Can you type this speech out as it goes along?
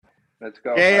Let's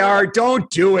go. AR, don't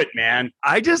do it, man.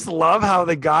 I just love how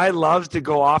the guy loves to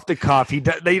go off the cuff. JR,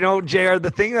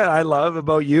 the thing that I love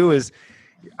about you is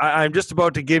I'm just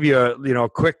about to give you a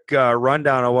quick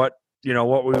rundown of what we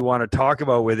want to talk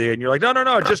about with you. And you're like,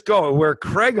 no, just go. Where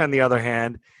Craig, on the other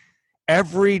hand,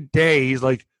 every day he's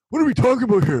like, what are we talking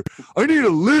about here? I need a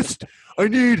list. I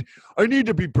need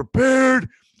to be prepared.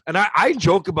 And I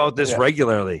joke about this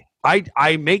regularly.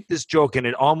 I make this joke and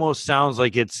it almost sounds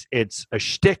like it's a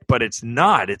shtick, but it's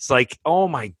not. It's like, oh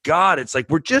my God, it's like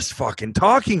we're just fucking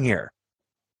talking here.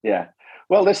 Yeah.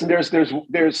 Well, listen, there's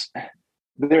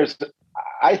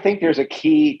I think there's a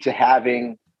key to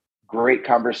having great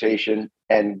conversation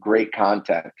and great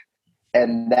content.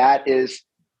 And that is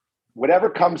whatever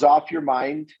comes off your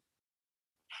mind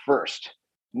first,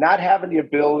 not having the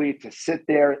ability to sit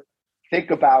there, think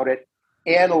about it,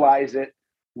 analyze it,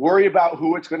 worry about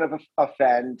who it's going to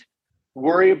offend,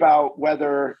 worry about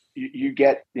whether you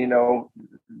get, the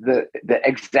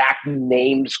exact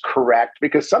names correct,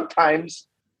 because sometimes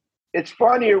it's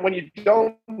funnier when you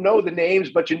don't know the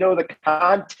names, but you know the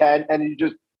content and you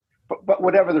just, but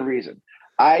whatever the reason.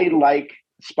 I like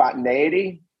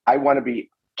spontaneity. I want to be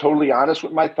totally honest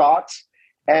with my thoughts.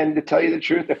 And to tell you the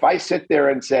truth, if I sit there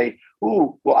and say,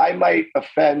 ooh, well, I might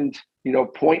offend,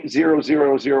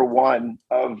 0.0001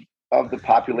 of the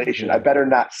population, I better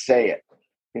not say it,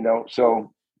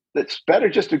 so it's better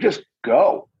just to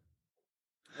go.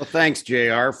 Well, thanks,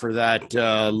 JR, for that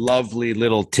lovely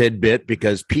little tidbit,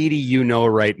 because Petey,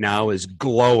 right now is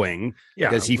glowing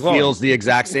because he feels the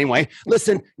exact same way.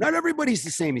 Listen, not everybody's the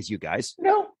same as you guys.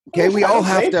 No. Okay, we all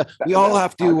have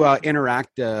to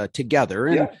interact together,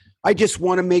 and I just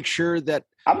want to make sure that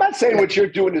I'm not saying what you're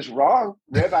doing is wrong,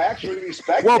 Riv. I actually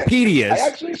respect it. Well, Petey is.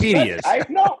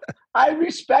 I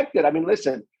respect it. I mean,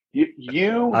 listen,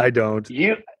 you. I don't.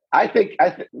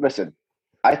 Listen.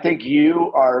 I think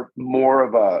you are more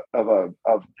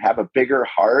have a bigger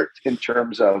heart in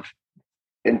terms of,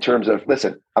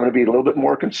 listen, I'm going to be a little bit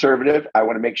more conservative. I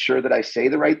want to make sure that I say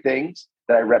the right things,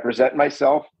 that I represent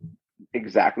myself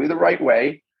exactly the right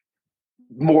way,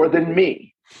 more than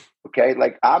me. Okay.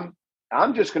 Like I'm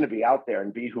just going to be out there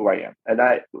and be who I am. And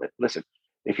listen,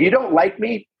 if you don't like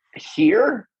me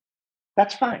here,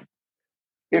 that's fine.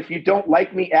 If you don't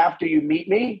like me after you meet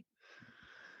me,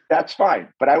 that's fine.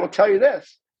 But I will tell you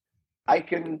this, I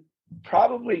can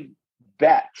probably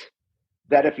bet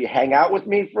that if you hang out with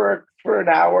me for an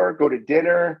hour, go to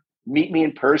dinner, meet me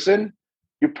in person,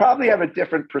 you probably have a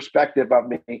different perspective of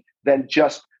me than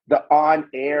just the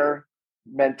on-air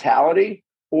mentality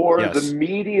or the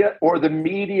media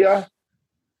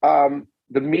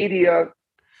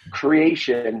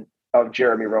creation of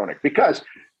Jeremy Roenick. Because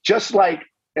just like,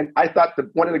 and I thought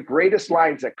one of the greatest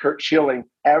lines that Curt Schilling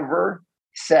ever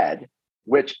said,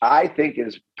 which I think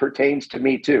pertains to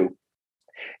me too,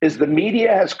 is the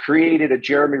media has created a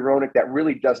Jeremy Roenick that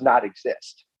really does not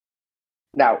exist.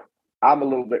 Now, I'm a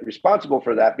little bit responsible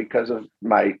for that because of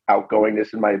my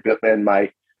outgoingness and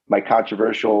my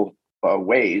controversial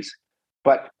ways,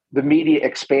 but the media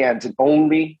expands and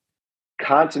only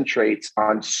concentrates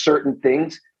on certain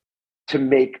things to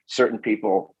make certain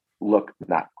people look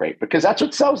not great, because that's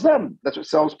what sells them. That's what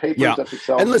sells papers. Yeah. That's what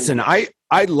sells. And listen, I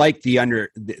like the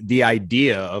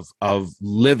idea of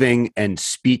living and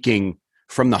speaking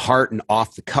from the heart and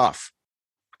off the cuff.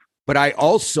 But I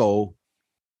also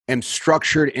am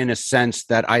structured in a sense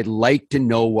that I like to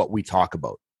know what we talk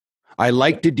about. I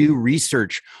like to do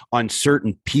research on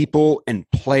certain people and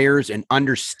players and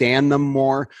understand them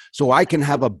more so I can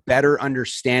have a better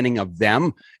understanding of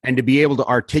them and to be able to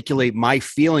articulate my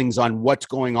feelings on what's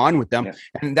going on with them. Yeah.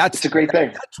 And it's a great thing.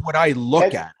 That's what I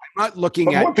look at. I'm not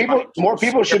looking at more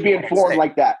people should be informed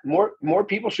like that. More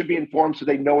people should be informed so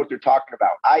they know what they're talking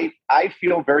about. I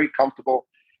feel very comfortable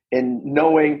in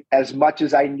knowing as much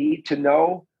as I need to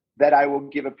know that I will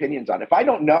give opinions on. If I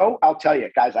don't know, I'll tell you,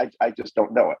 guys, I just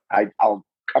don't know it. I'll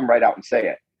come right out and say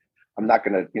it. I'm not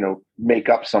going to, make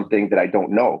up something that I don't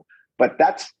know. But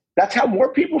that's how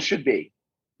more people should be.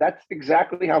 That's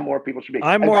exactly how more people should be.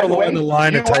 I'm more along the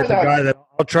line of type of guy that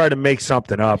I'll try to make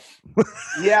something up.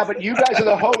 Yeah, but you guys are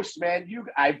the hosts, man.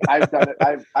 I've done it.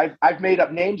 I've made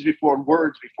up names before and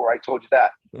words before. I told you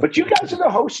that. But you guys are the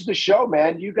hosts of the show,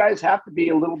 man. You guys have to be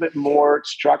a little bit more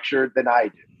structured than I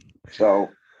do.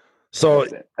 So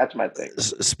that's my thing.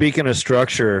 Speaking of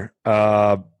structure,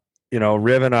 Riv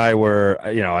and I were,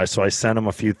 so I sent him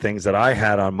a few things that I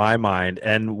had on my mind.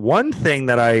 And one thing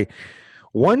that I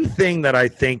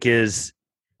think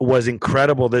was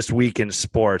incredible this week in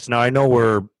sports. Now I know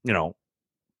we're,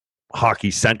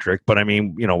 hockey centric, but I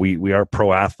mean, we are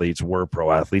pro athletes. We're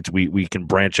pro athletes. We can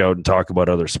branch out and talk about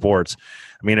other sports.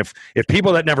 I mean, if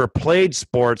people that never played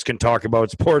sports can talk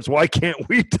about sports, why can't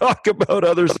we talk about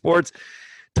other sports?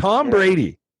 Tom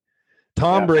Brady,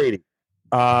 arguably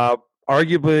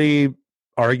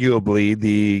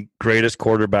the greatest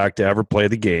quarterback to ever play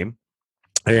the game.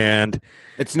 And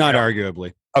it's not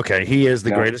arguably. Okay, he is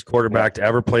the greatest quarterback to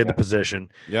ever play the position.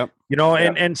 Yep.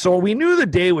 And so we knew the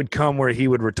day would come where he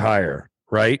would retire,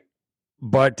 right?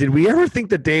 But did we ever think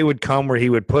the day would come where he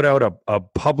would put out a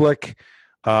public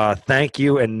thank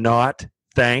you and not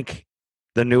thank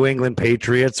the New England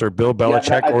Patriots or Bill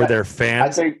Belichick or their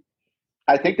fans?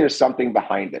 I think there's something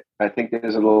behind it. I think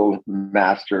there's a little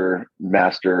master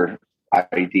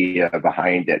idea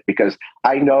behind it, because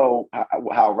I know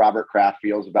how Robert Kraft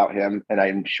feels about him, and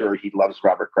I'm sure he loves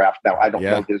Robert Kraft. Now, I don't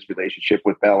know his relationship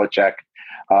with Belichick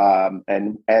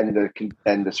and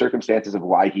the circumstances of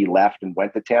why he left and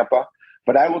went to Tampa.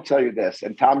 But I will tell you this,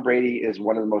 and Tom Brady is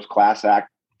one of the most class act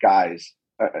guys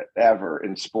ever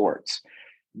in sports.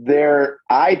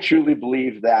 I truly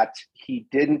believe that he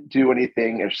didn't do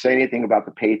anything or say anything about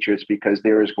the Patriots because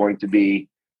there is going to be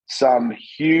some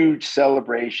huge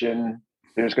celebration.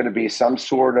 There's going to be some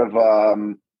sort of,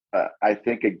 I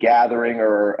think, a gathering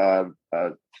or a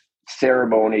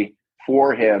ceremony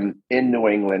for him in New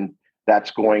England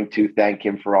that's going to thank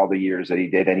him for all the years that he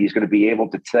did. And he's going to be able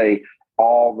to say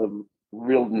all the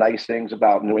real nice things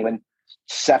about New England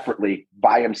separately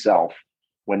by himself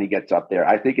when he gets up there.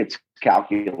 I think it's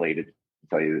calculated, to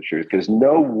tell you the truth, because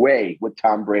no way would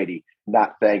Tom Brady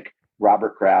not thank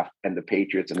Robert Kraft and the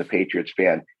Patriots and the Patriots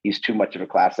fan. He's too much of a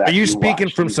class act. Are you speaking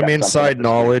from some inside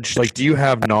knowledge? Like, do you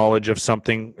have knowledge of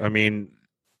something? I mean,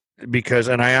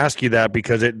 and I ask you that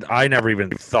because I never even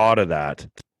thought of that.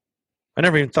 I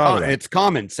never even thought of that. It's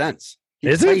common sense.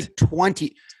 Is it?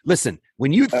 20. Listen,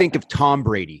 when you think of Tom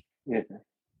Brady,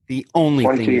 the only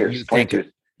thing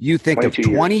you think of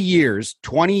 20 years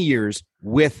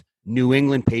with New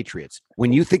England Patriots.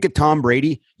 When you think of Tom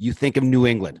Brady, you think of New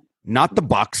England, not the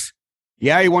Bucs.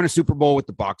 Yeah, he won a Super Bowl with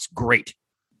the Bucs. Great.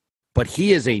 But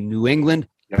he is a New England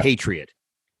Patriot.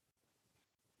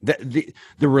 The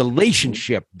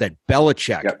relationship that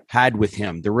Belichick had with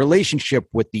him, the relationship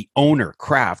with the owner,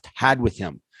 Kraft, had with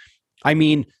him. I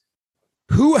mean,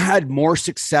 who had more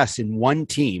success in one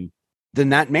team than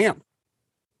that man?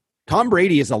 Tom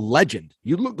Brady is a legend.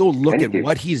 You go look at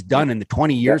what he's done in the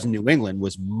 20 years in New England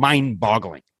was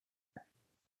mind-boggling.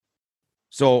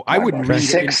 So I wouldn't read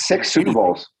six Super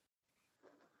Bowls.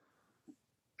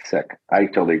 Sick. I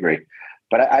totally agree.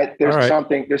 But there's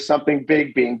something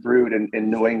big being brewed in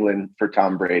New England for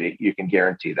Tom Brady. You can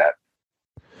guarantee that.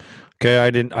 Okay,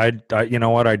 I you know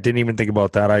what? I didn't even think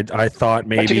about that. I thought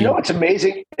maybe. But it's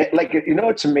amazing. Like,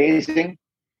 it's amazing.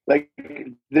 Like,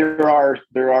 there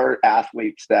are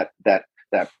athletes that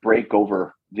break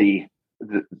over the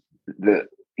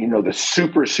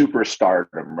super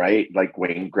stardom, right? Like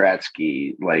Wayne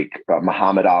Gretzky, like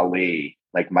Muhammad Ali,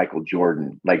 like Michael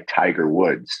Jordan, like Tiger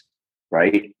Woods,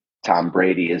 right? Tom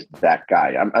Brady is that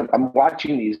guy. I'm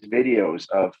watching these videos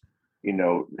of,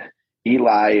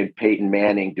 Eli and Peyton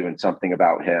Manning doing something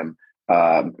about him.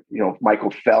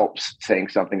 Michael Phelps saying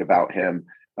something about him.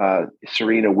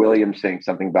 Serena Williams saying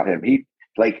something about him.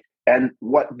 And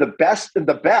what the best of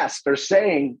the best are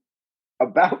saying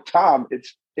about Tom,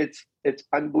 it's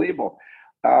unbelievable.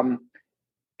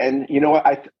 And you know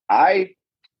what? I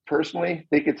personally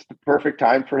think it's the perfect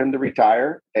time for him to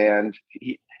retire. And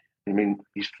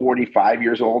he's 45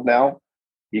 years old now.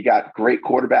 You got great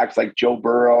quarterbacks like Joe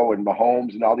Burrow and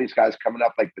Mahomes and all these guys coming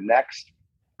up like the next.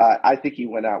 I think he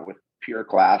went out with pure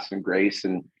class and grace,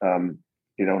 and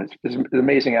he's an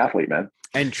amazing athlete, man.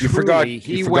 And truly,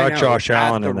 he forgot Josh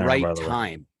Allen at the right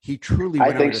time. He truly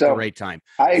went out at the right time.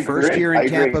 I agree. First year in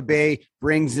Tampa Bay,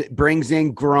 brings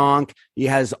in Gronk. He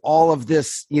has all of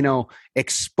this,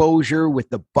 exposure with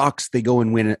the Bucs. They go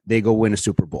win a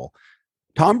Super Bowl.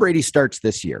 Tom Brady starts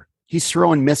this year. He's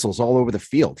throwing missiles all over the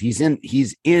field. He's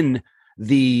in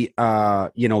the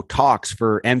talks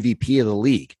for MVP of the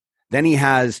league. Then he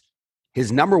has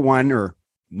his number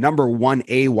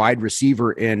 1A wide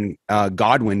receiver in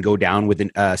Godwin go down with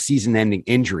a season-ending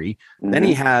injury. Mm-hmm. Then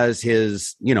he has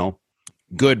his,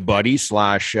 good buddy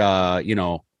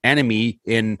 / enemy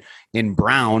in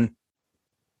Brown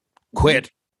quit.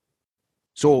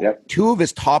 So two of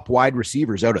his top wide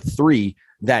receivers out of three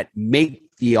that make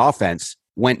the offense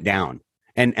went down.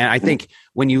 And I think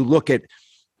when you look at,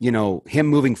 him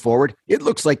moving forward, it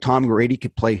looks like Tom Brady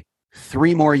could play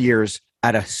 3 more years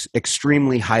at an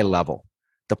extremely high level.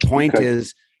 The point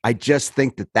is, I just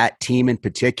think that team in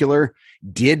particular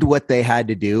did what they had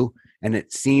to do. And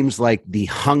it seems like the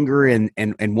hunger and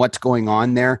what's going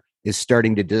on there is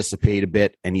starting to dissipate a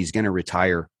bit, and he's going to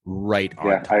retire right on.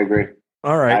 Yeah, I agree.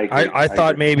 All right. I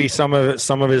thought agree. maybe some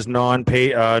of his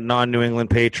non-New England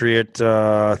Patriot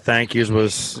thank yous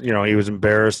was, he was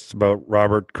embarrassed about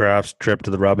Robert Kraft's trip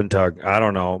to the rub and tug. I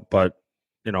don't know, but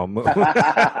I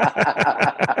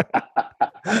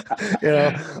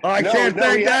can't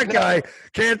thank that guy.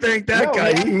 Can't thank that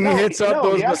guy. He hits up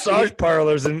those massage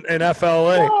parlors in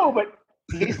FLA. No, but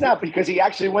he's not, because he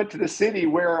actually went to the city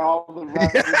where all the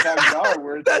restaurants are,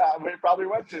 where he probably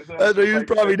went to. So he was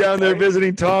probably down there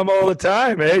visiting Tom all the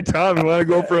time. Hey, Tom, you want to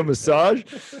go for a massage?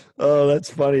 Oh, that's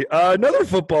funny. Another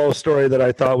football story that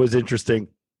I thought was interesting.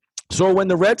 So when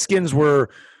the Redskins were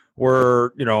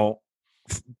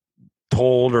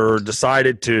told or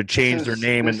decided to change their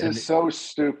name, this is so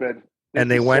stupid. And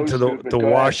they went to the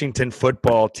Washington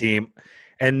football team.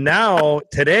 And now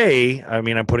today, I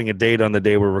mean, I'm putting a date on the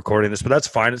day we're recording this, but that's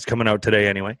fine. It's coming out today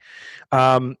anyway.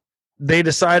 They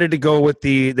decided to go with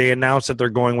they announced that they're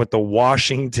going with the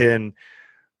Washington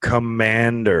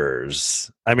Commanders.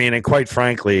 I mean, and quite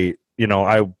frankly,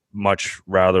 I much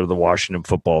rather the Washington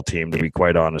football team, to be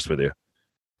quite honest with you.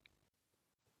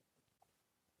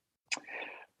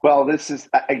 Well, this is,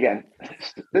 again,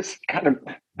 this kind of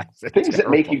things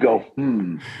that make you go,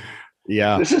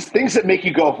 Yeah. This is things that make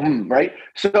you go, right?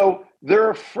 So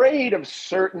they're afraid of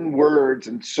certain words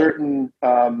and certain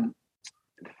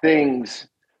things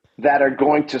that are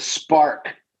going to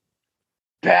spark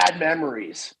bad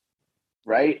memories,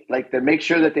 right? Like, they make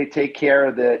sure that they take care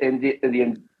of the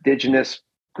indigenous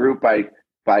group by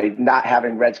not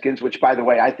having Redskins, which, by the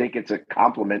way, I think it's a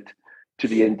compliment to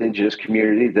the indigenous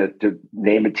community to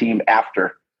name a team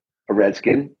after a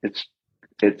Redskin.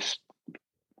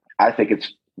 I think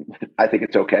it's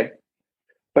okay.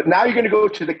 But now you're going to go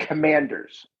to the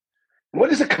Commanders. What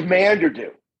does a commander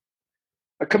do?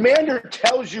 A commander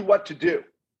tells you what to do.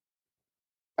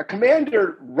 A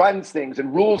commander runs things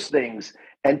and rules things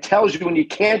and tells you when you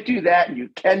can't do that and you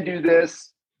can do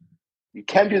this. You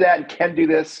can do that and can do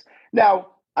this. Now,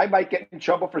 I might get in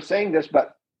trouble for saying this,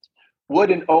 but would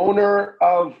an owner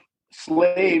of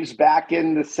slaves back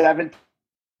in the 1700s,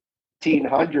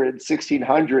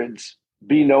 1600s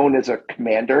be known as a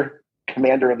commander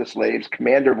of the slaves,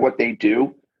 commander of what they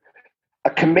do? A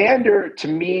commander, to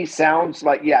me, sounds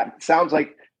like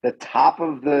the top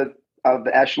of the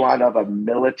echelon of a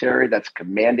military that's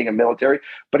commanding a military,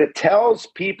 but it tells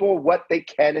people what they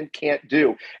can and can't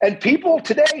do. And people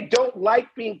today don't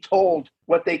like being told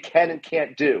what they can and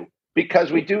can't do,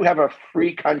 because we do have a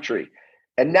free country.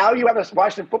 And now you have a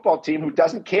Washington football team who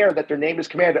doesn't care that their name is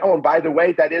Commander. Oh, and by the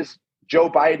way, that is Joe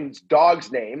Biden's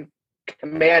dog's name,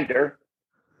 Commander.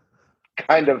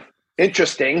 Kind of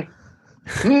interesting.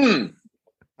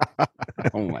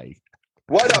 Oh my!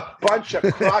 What a bunch of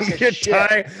crock of shit,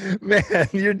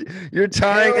 You're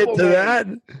tying it to that.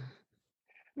 No,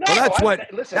 well,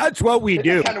 that's what we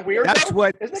do. Kind of weird, that's though?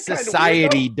 what Isn't it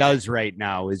society does right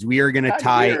now. Is we are going to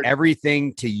tie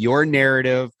everything to your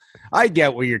narrative. I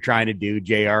get what you're trying to do,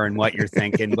 JR, and what you're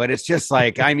thinking, but it's just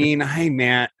like, I mean, hey,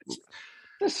 man.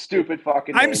 This stupid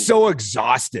fucking I'm name. so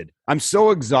exhausted.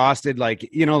 Like,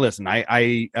 listen,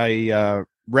 I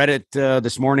read it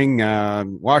this morning,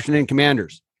 Washington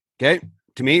Commanders. Okay.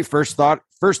 To me, first thought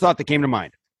that came to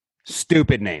mind,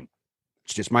 stupid name.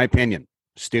 It's just my opinion.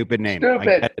 Stupid name.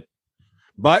 Stupid.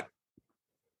 But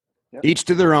each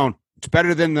to their own. It's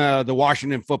better than the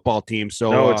Washington football team.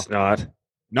 So no, it's not.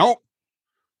 No.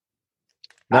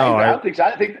 No, I don't think so.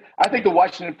 I think the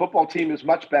Washington football team is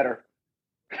much better.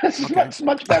 It's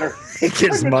much better.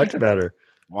 It's much better.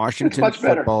 Washington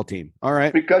football team. All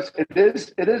right. Because it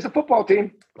is a football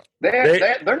team.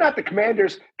 They're not the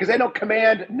Commanders because they don't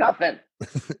command nothing.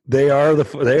 They are a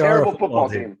terrible football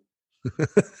team.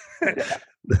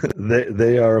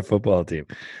 They are a football team.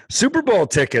 Super Bowl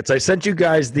tickets. I sent you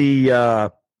guys the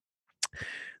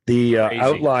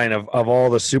outline of all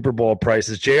the Super Bowl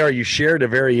prices. JR, you shared a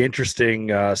very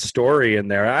interesting story in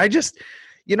there. I just,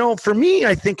 for me,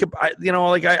 I think,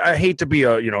 I hate to be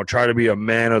try to be a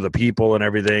man of the people and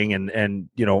everything and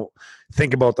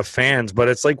think about the fans, but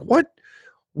it's like,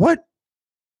 what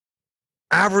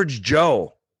average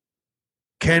Joe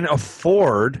can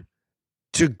afford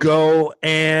to go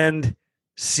and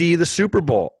see the Super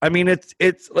Bowl? I mean,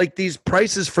 it's like these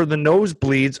prices for the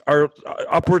nosebleeds are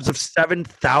upwards of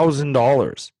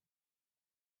 $7,000.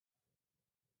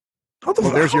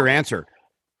 Well, there's your answer.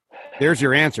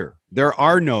 There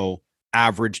are no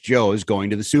average Joes going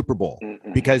to the Super Bowl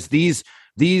because these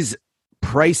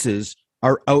prices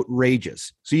are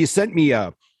outrageous. So you sent me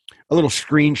a little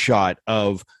screenshot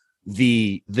of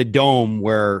the dome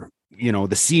where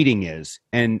the seating is,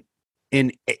 and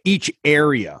in each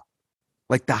area,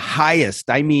 like the highest,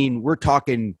 I mean, we're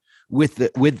talking with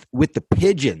the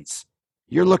pigeons,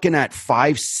 you're looking at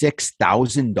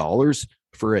 $5,000-$6,000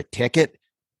 for a ticket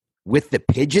with the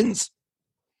pigeons.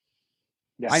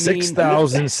 Yeah. I mean,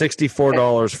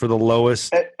 $6,064 for the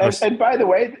lowest. And by the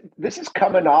way, this is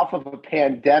coming off of a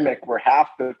pandemic where half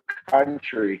the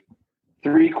country,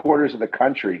 3/4 of the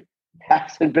country,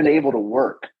 hasn't been able to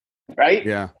work. Right?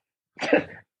 Yeah.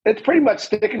 It's pretty much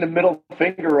sticking the middle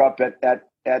finger up at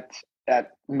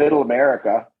middle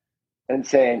America and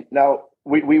saying, no,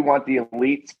 we want the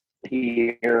elites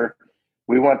here.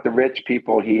 We want the rich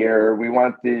people here. We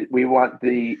want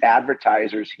the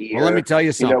advertisers here. Well, let me tell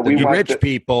you something. The rich the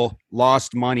people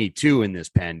lost money too in this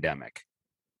pandemic.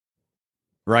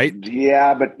 Right?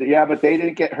 Yeah, but they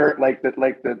didn't get hurt like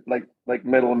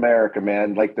middle America,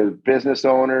 man. Like the business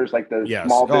owners, like the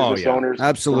small business owners,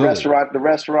 absolutely. The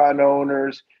restaurant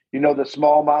owners, the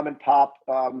small mom and pop,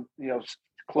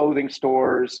 clothing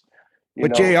stores.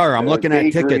 But JR, I'm looking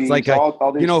at tickets like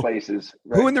all these places.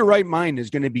 Right? Who in their right mind is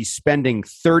going to be spending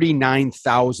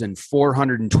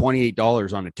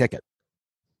 $39,428 on a ticket?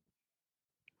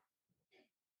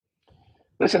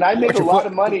 Listen, I made a lot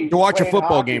of money to watch a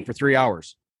football hockey. game for 3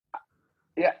 hours.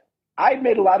 Yeah, I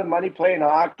made a lot of money playing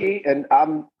hockey, and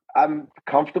I'm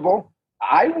comfortable.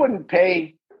 I wouldn't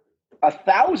pay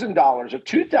 $1,000 or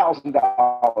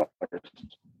 $2,000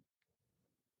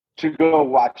 to go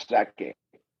watch that game.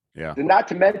 Yeah. And not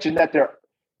to mention that they're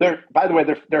by the way,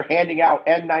 they're handing out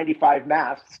N95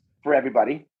 masks for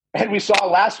everybody. And we saw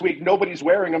last week nobody's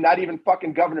wearing them, not even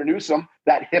fucking Governor Newsom,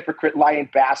 that hypocrite lying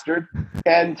bastard.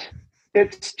 And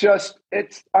it's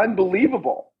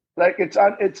unbelievable. Like it's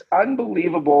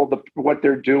unbelievable what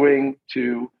they're doing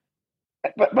to.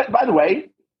 But by the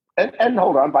way, and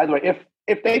hold on. By the way,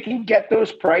 if they can get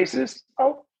those prices,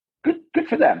 good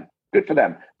for them. Good for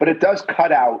them. But it does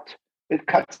cut out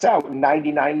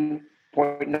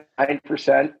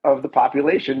 99.9% of the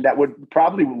population that would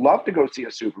probably love to go see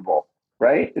a Super Bowl,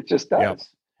 right? It just does. Yep.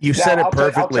 You said it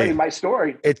perfectly. I'll tell you my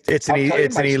story. It's an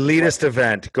elitist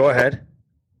event. Go ahead.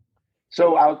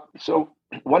 So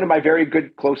one of my very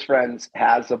good close friends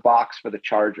has a box for the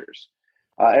Chargers.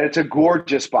 And it's a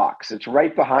gorgeous box. It's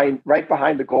right behind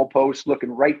the goalpost,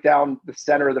 looking right down the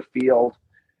center of the field.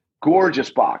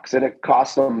 Gorgeous box. And it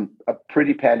costs them a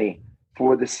pretty penny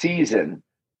for the season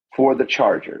for the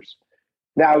Chargers.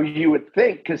 Now, you would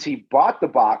think because he bought the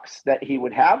box that he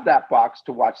would have that box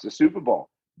to watch the Super Bowl.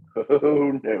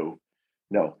 Oh, no.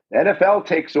 NFL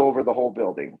takes over the whole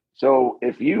building. So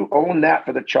if you own that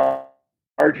for the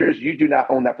Chargers, you do not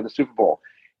own that for the Super Bowl.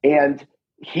 And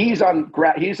he's on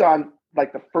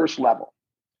like the first level.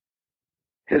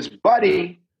 His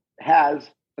buddy has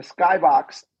a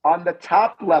skybox on the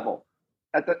top level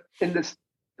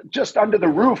just under the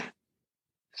roof.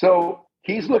 So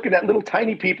he's looking at little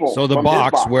tiny people. So the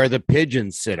box where the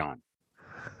pigeons sit on.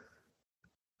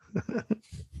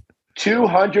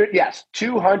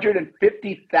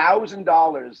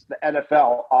 $250,000 the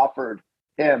NFL offered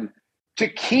him to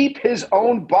keep his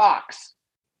own box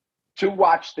to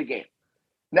watch the game.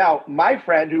 Now, my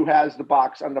friend who has the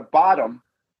box on the bottom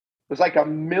was like $1.5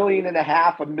 million,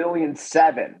 $1.7 million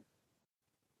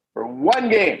for one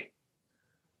game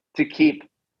to keep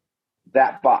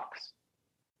that box.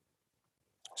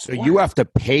 So you have to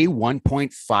pay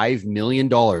 $1.5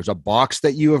 million, a box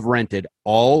that you have rented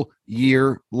all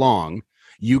year long.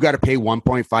 You got to pay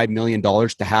 $1.5 million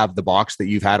to have the box that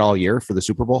you've had all year for the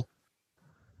Super Bowl?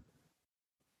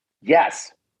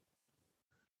 Yes.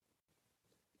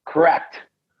 Correct.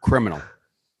 Criminal.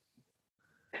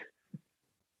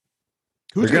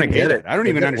 Who's going to get it? I don't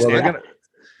even understand.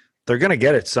 They're going to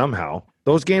get it somehow.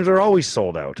 Those games are always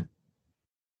sold out.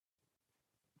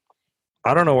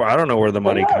 I don't know where the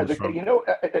money comes from.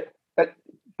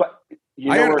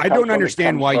 I don't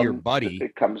understand why your buddy.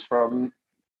 It comes from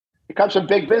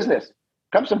big business. It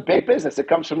comes from big business. It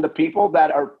comes from the people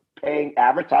that are paying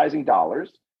advertising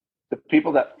dollars, the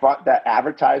people that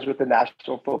advertise with the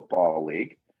National Football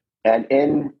League, and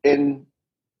in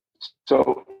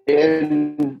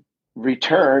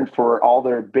return for all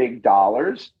their big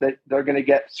dollars, that they're going to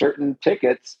get certain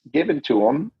tickets given to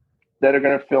them that are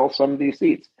going to fill some of these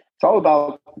seats. It's all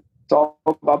about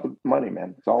the money,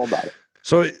 man. It's all about it.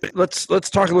 So let's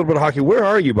talk a little bit of hockey. Where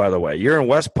are you, by the way? You're in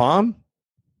West Palm?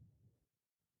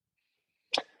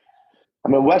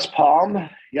 I'm in West Palm.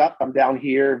 Yep, I'm down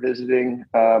here visiting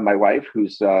my wife,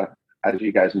 who's as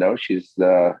you guys know, she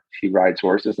rides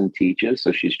horses and teaches,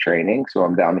 so she's training. So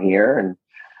I'm down here and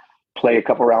play a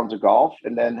couple rounds of golf,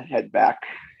 and then head back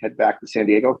to San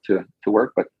Diego to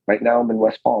work. But right now I'm in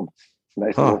West Palm.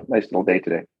 Nice little day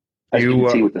today. As you can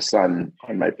see with the sun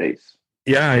on my face.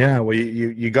 Yeah. Well,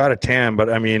 you got a tan, but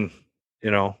I mean,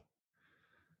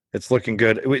 it's looking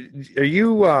good. Do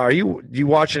you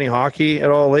watch any hockey at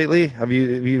all lately? Have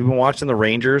you been watching the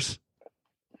Rangers?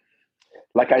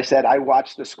 Like I said, I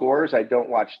watch the scores. I don't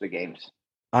watch the games.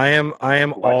 I am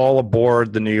all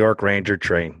aboard the New York Ranger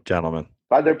train, gentlemen.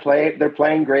 But they're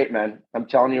playing great, man. I'm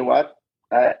telling you what,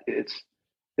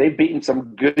 they've beaten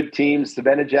some good teams.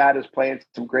 Zibanejad is playing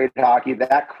some great hockey.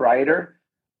 That Kreider,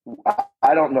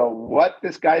 I don't know what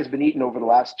this guy's been eating over the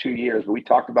last 2 years, but we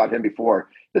talked about him before.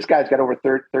 This guy's got over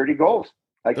 30 goals.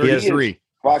 Like 33.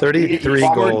 33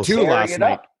 goals. 2 last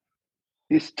night.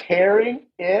 He's tearing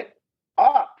it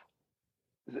up.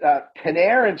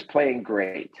 Panarin's playing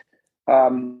great.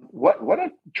 What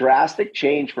a drastic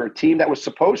change for a team that was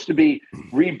supposed to be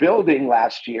rebuilding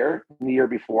last year and the year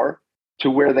before to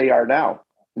where they are now.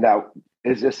 Now,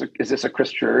 is this a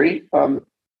Chris Drury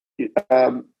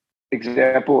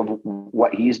example of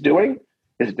what he's doing?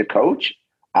 Is it the coach?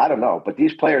 I don't know, but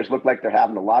these players look like they're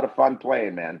having a lot of fun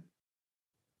playing, man.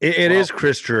 It is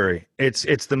Chris Drury.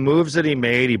 It's the moves that he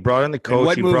made. He brought in the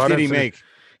coach. And what moves did he make?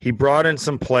 He brought in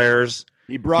some players.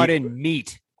 He brought in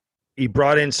meat. He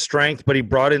brought in strength, but he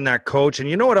brought in that coach. And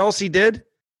you know what else he did?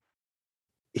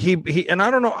 He and I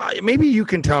don't know, maybe you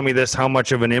can tell me this, how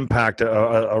much of an impact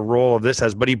a role of this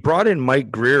has, but he brought in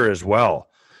Mike Grier as well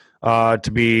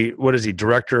to be, what is he,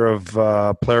 director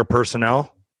of player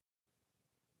personnel?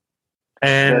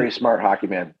 And very smart hockey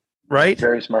man. Right?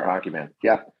 Very smart hockey man.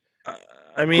 Yeah.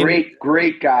 I mean,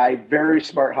 great guy, very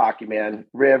smart hockey man.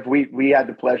 Riv, we had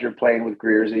the pleasure of playing with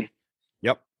Grierzy.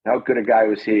 Yep. How good a guy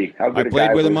was he? I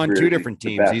played with him on 2 different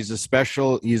teams. He's a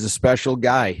special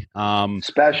guy.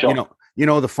 Special.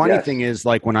 The funny thing is,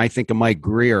 like, when I think of Mike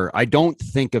Grier, I don't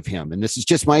think of him, and this is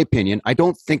just my opinion, I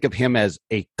don't think of him as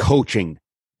a coaching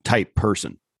type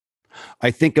person.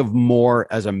 I think of more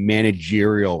as a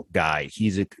managerial guy.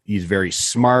 He's very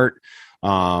smart,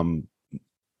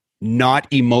 not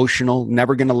emotional,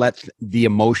 never going to let the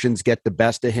emotions get the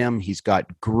best of him. He's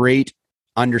got great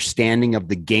understanding of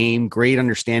the game, great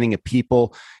understanding of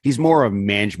people. He's more of a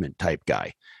management type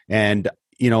guy. And,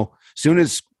 soon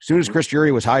as Chris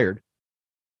Drury was hired,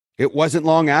 it wasn't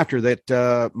long after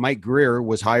that Mike Grier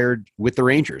was hired with the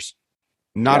Rangers.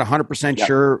 Not 100%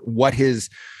 sure what his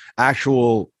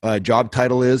actual job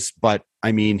title is, but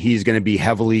I mean, he's going to be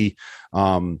heavily,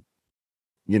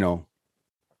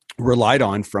 relied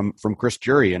on from Chris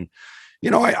Drury. And,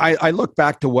 I look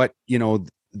back to what,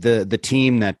 the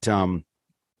team that,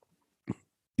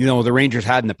 the Rangers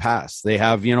had in the past. They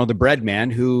have, the bread man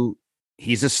who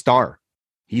he's a star.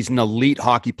 He's an elite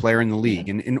hockey player in the league.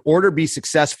 And in order to be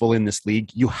successful in this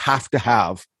league, you have to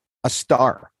have a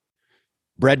star.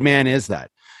 Breadman is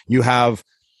that. You have,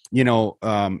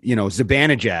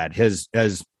 Zibanejad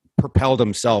has propelled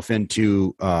himself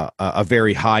into a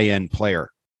very high-end player.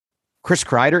 Chris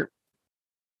Kreider,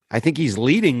 I think he's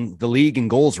leading the league in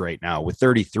goals right now with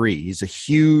 33. He's a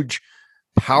huge,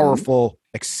 powerful,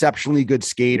 exceptionally good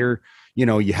skater.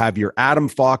 You have your Adam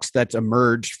Fox that's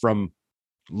emerged from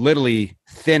literally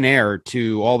thin air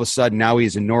to all of a sudden now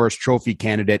he's a Norris Trophy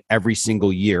candidate every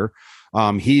single year.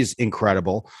 He's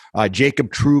incredible.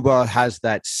 Jacob Trouba has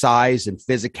that size and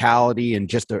physicality and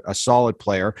just a solid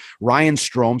player. Ryan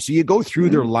Strome. So you go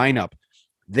through their lineup.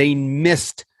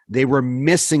 They were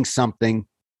missing something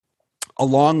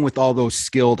along with all those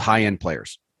skilled high-end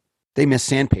players. They missed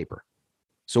sandpaper.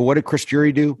 So what did Chris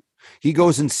Drury do? He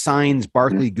goes and signs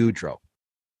Barclay Goodrow,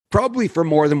 probably for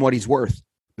more than what he's worth.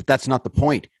 But that's not the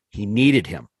point. He needed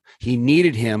him. He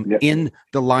needed him in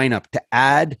the lineup to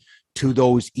add to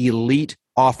those elite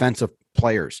offensive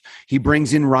players. He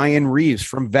brings in Ryan Reeves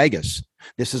from Vegas.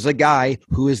 This is a guy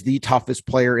who is the toughest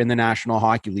player in the National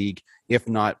Hockey League, if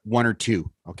not one or two.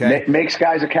 Okay, makes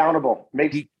guys accountable.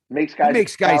 Makes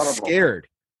guys scared.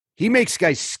 He makes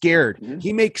guys scared. Mm-hmm.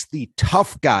 He makes the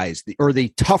tough guys or the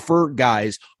tougher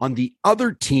guys on the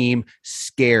other team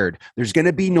scared. There's going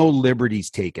to be no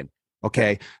liberties taken.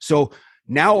 Okay, so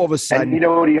now all of a sudden, and you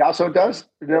know what he also does?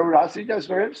 You know what else he does,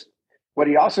 Ribs? What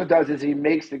he also does is he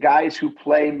makes the guys who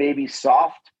play maybe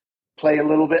soft play a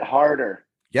little bit harder.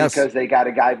 Yes, because they got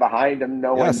a guy behind them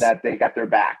knowing that they got their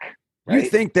back. Right? You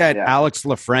think that Alex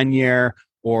Lafreniere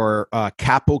or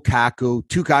Capo Kaku,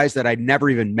 two guys that I'd never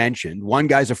even mentioned. One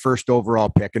guy's a first overall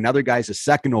pick. Another guy's a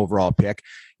second overall pick.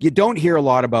 You don't hear a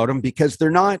lot about them because they're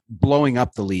not blowing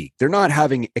up the league. They're not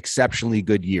having exceptionally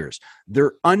good years.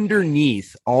 They're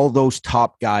underneath all those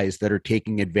top guys that are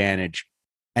taking advantage.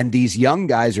 And these young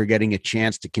guys are getting a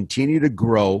chance to continue to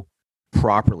grow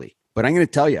properly. But I'm going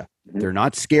to tell you, They're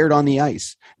not scared on the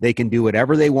ice. They can do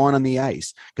whatever they want on the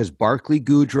ice because Barclay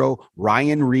Goodrow,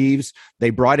 Ryan Reeves, they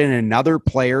brought in another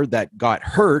player that got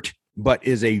hurt, but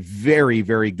is a very,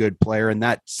 very good player. And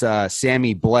that's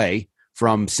Sammy Blais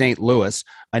from St. Louis,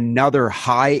 another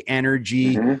high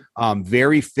energy,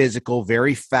 very physical,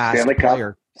 very fast Stanley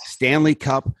player. Cup. Stanley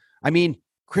Cup. I mean,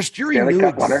 Chris Drury Stanley knew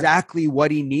Cup winner. exactly what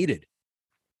he needed.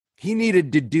 He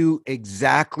needed to do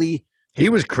exactly. He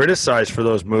was criticized for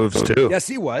those moves too. Yes,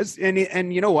 he was.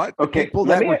 And you know what? The Okay, people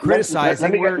let that me- were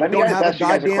criticizing let me don't ask have a you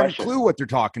guys a goddamn question. clue what they're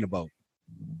talking about.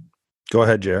 Go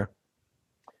ahead, Jer.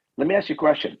 Let me ask you a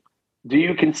question. Do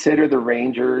you consider the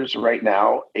Rangers right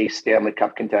now a Stanley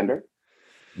Cup contender?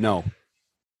 No.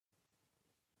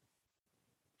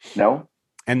 No?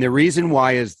 And the reason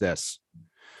why is this.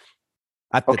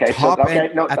 At the Okay, top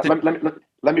end, no, at the-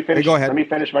 let me finish. go ahead. Let me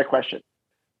finish my question.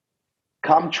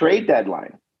 Come trade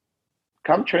deadline.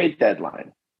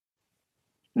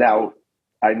 Now,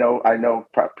 I know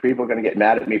people are going to get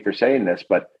mad at me for saying this,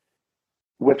 but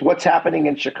with what's happening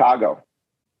in Chicago,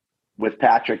 with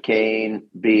Patrick Kane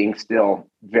being still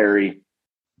a very,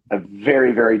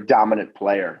 very dominant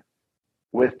player,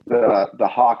 with the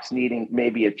Hawks needing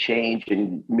maybe a change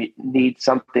and need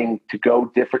something to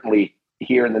go differently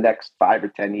here in the next 5 or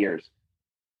 10 years.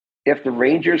 If the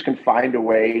Rangers can find a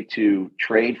way to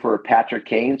trade for Patrick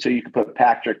Kane, so you can put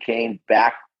Patrick Kane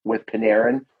back with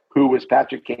Panarin, who was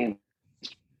Patrick Kane's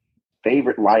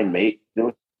favorite line mate,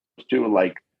 those two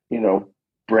like,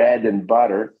 bread and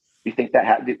butter. Do you think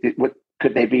that what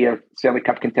could they be a Stanley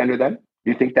Cup contender then?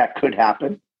 Do you think that could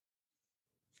happen?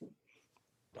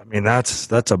 I mean,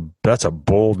 that's a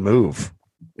bold move.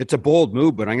 It's a bold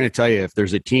move, but I'm going to tell you, if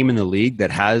there's a team in the league that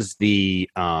has the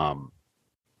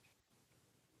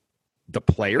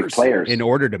players in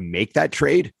order to make that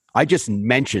trade, I just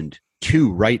mentioned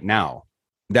two right now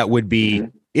that would be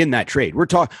in that trade.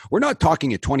 We're not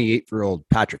talking a 28-year-old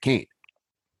Patrick Kane.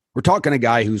 We're talking a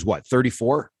guy who's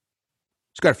 34.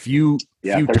 He's got a few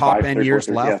top end years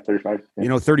left. 35.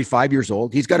 35 years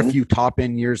old. He's got a few top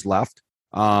end years left.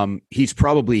 He's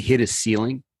probably hit his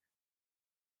ceiling.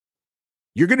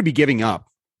 You're going to be giving up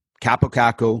Capo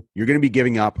Caco. You're going to be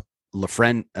giving up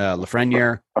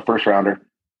Lafreniere. A first rounder.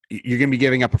 You're going to be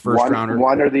giving up a first rounder.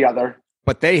 One or the other.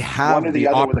 But they have the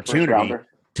opportunity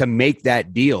to make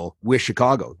that deal with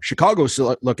Chicago. Chicago's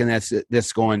looking at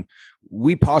this going,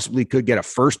 we possibly could get a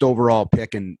first overall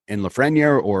pick in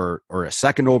Lafreniere or a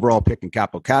second overall pick in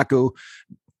Capo Caco.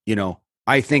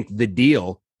 I think the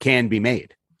deal can be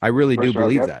made. I really do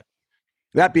believe that.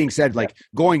 That being said,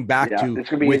 going back to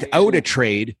without a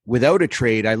trade,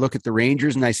 I look at the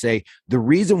Rangers and I say the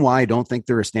reason why I don't think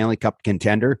they're a Stanley Cup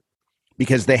contender,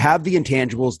 because they have the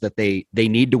intangibles that they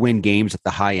need to win games at the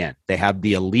high end. They have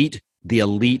the elite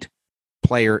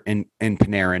player in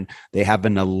Panarin. They have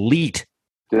an elite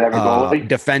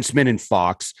defenseman in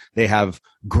Fox. They have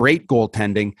great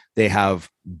goaltending. They have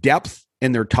depth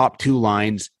in their top two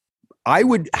lines. I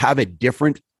would have a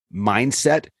different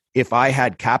mindset if I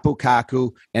had Capo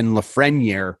Caco and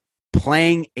Lafreniere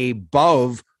playing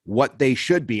above what they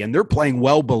should be. And they're playing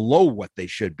well below what they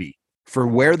should be. For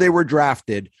where they were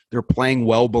drafted, they're playing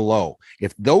well below.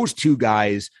 If those two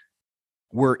guys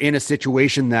were in a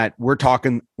situation that we're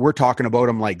talking about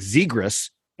them like Zegras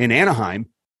in Anaheim,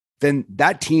 then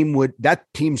that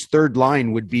team's third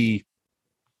line would be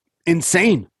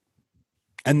insane.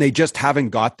 And they just haven't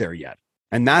got there yet.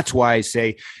 And that's why I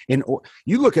say,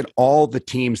 you look at all the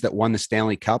teams that won the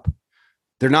Stanley Cup,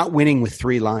 they're not winning with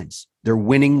 3 lines. They're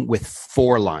winning with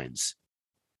 4 lines.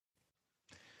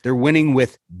 They're winning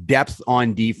with depth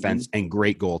on defense and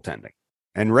great goaltending.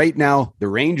 And right now, the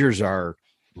Rangers are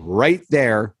right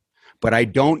there, but I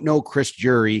don't know Chris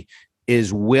Drury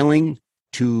is willing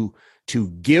to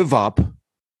give up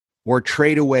or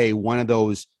trade away one of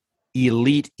those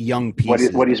elite young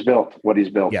pieces. What he's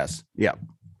built. Yes. Yeah.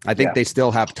 I think they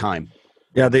still have time.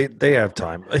 Yeah, they have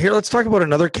time. Here, let's talk about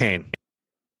another Kane.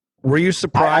 Were you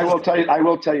surprised? I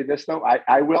will tell you this though.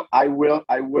 I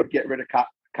would get rid of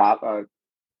Capo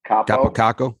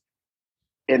Caco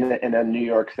in a New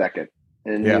York second,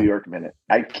 in a New York minute.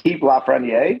 I'd keep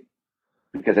Lafreniere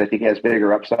because I think he has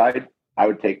bigger upside. I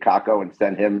would take Caco and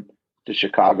send him to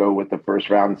Chicago with the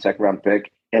first round, second round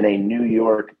pick in a New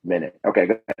York minute. Okay,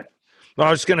 go ahead. Well,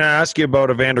 I was going to ask you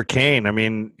about Evander Kane. I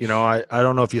mean, I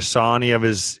don't know if you saw any of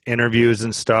his interviews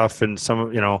and stuff and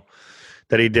some,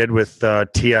 that he did with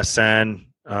TSN.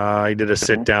 He did a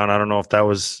sit down. I don't know if that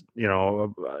was,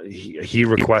 he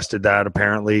requested that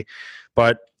apparently,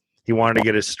 but he wanted to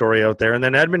get his story out there. And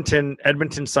then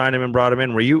Edmonton signed him and brought him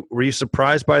in. Were you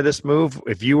surprised by this move?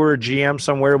 If you were a GM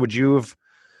somewhere, would you have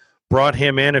brought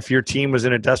him in if your team was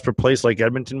in a desperate place like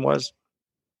Edmonton was?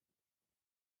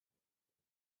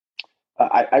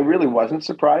 I really wasn't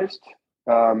surprised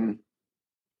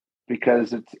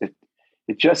because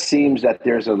it just seems that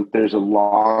there's a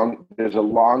long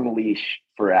leash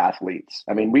for athletes.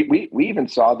 I mean, we even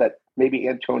saw that maybe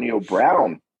Antonio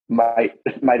Brown might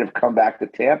have come back to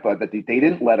Tampa, that they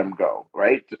didn't let him go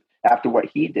right after what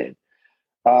he did.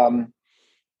 And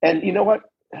you know what?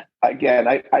 Again,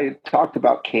 I talked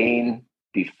about Kane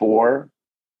before.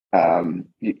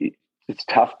 It's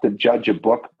tough to judge a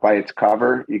book by its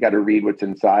cover. You got to read what's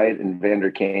inside. And Vander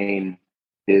Kane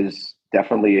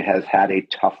definitely has had a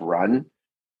tough run,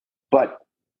 but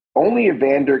only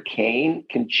Evander Kane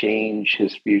can change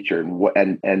his future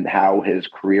and how his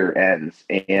career ends.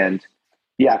 And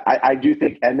yeah, I do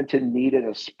think Edmonton needed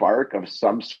a spark of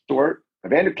some sort.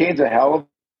 Evander Kane's a hell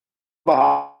of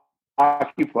a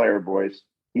hockey player, boys.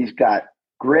 He's got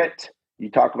grit. You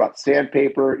talk about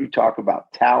sandpaper. You talk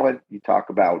about talent. You talk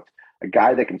about a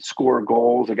guy that can score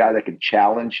goals, a guy that can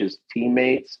challenge his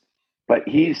teammates. But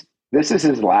this is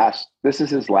his last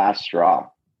straw.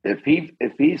 If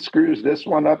he screws this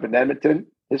one up in Edmonton,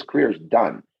 his career is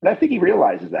done. And I think he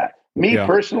realizes that. Me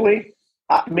personally,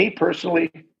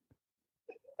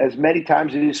 as many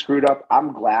times as he's screwed up,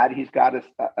 I'm glad he's got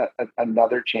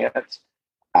another chance.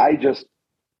 I just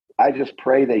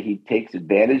pray that he takes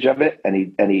advantage of it and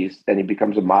he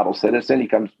becomes a model citizen. He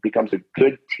becomes a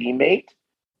good teammate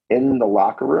in the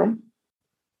locker room,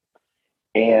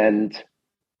 and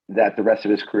that the rest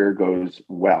of his career goes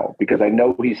well, because I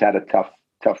know he's had a tough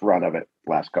run of it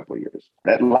the last couple of years.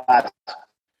 That last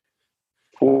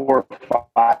 4 or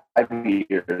 5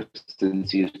 years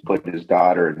since he's put his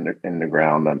daughter in the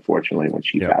ground, unfortunately, when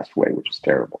she passed away, which is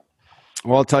terrible.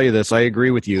 Well, I'll tell you this. I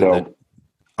agree with you. That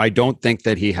I don't think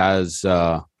that he has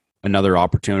another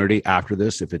opportunity after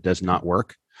this if it does not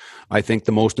work. I think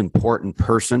the most important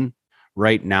person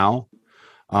right now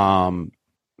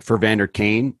for Vander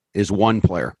Kane is one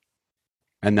player,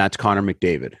 and that's Connor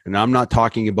McDavid. And I'm not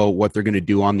talking about what they're going to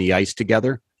do on the ice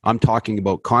together. I'm talking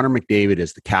about Connor McDavid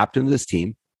as the captain of this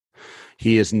team.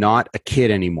 He is not a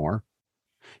kid anymore.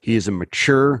 He is a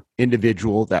mature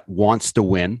individual that wants to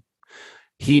win.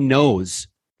 He knows.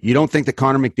 You don't think that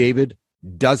Connor McDavid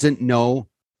doesn't know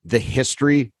the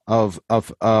history of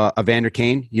Evander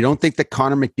Kane? You don't think that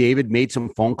Connor McDavid made some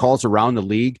phone calls around the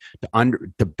league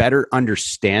to better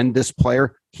understand this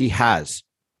player? He has.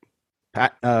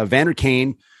 Vander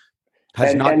Kane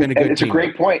has not been a good team. It's a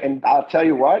great point. And I'll tell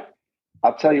you what.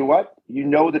 You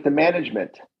know that the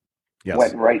management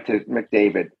went right to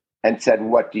McDavid and said,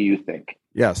 "What do you think?"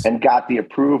 Yes, and got the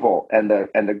approval and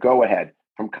the go ahead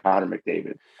from Connor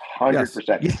McDavid.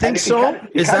 100%. You think so?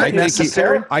 Is that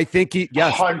necessary? I think he,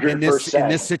 yes. 100%. In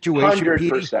this situation, 100%.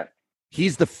 Petey,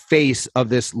 he's the face of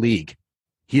this league.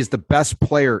 He's the best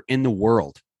player in the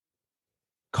world.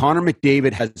 Connor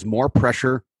McDavid has more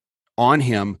pressure on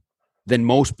him than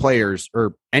most players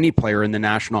or any player in the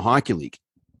National Hockey League.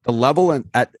 The level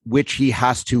at which he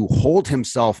has to hold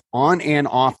himself on and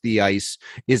off the ice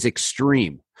is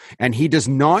extreme. And he does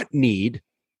not need,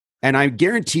 and I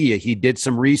guarantee you he did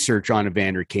some research on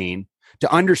Evander Kane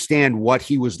to understand what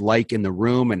he was like in the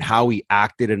room and how he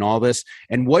acted and all this.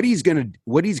 And what he's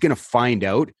gonna find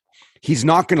out, he's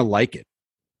not gonna like it.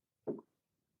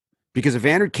 Because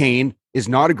Evander Kane is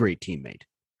not a great teammate.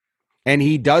 And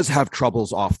he does have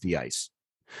troubles off the ice.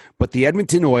 But the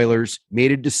Edmonton Oilers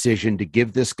made a decision to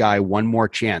give this guy one more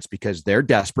chance because they're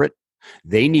desperate.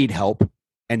 They need help.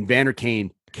 And Vander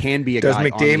Kane can be a guy on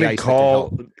the ice. Does McDavid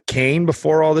call Kane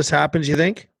before all this happens, you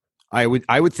think? I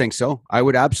would think so. I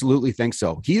would absolutely think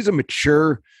so. He's a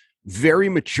mature, very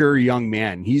mature young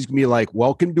man. He's going to be like,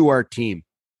 welcome to our team.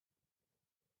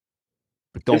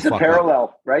 But don't fuck up. This is a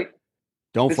parallel, right?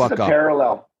 Don't fuck up. This is a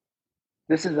parallel.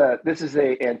 This is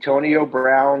a Antonio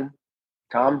Brown,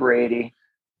 Tom Brady.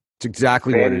 It's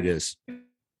exactly what it is.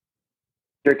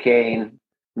 Kane,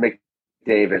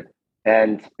 McDavid.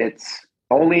 And it's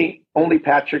only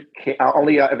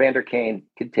Evander Kane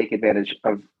can take advantage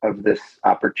of this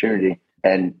opportunity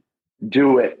and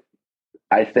do it,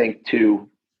 I think, to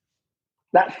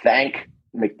not thank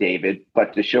McDavid,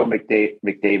 but to show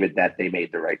McDavid that they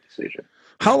made the right decision.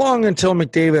 How long until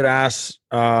McDavid asks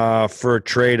for a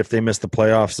trade if they miss the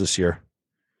playoffs this year?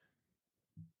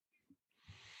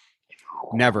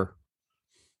 Never.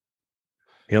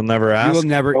 He'll never ask.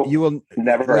 You will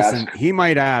never ask. He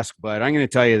might ask, but I'm going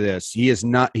to tell you this: he is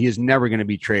never going to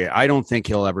be traded. I don't think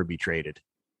he'll ever be traded.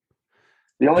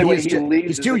 The only way he leaves,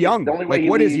 he's too young. Like,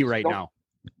 what is he right now?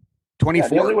 Yeah, 24.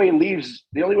 the only way he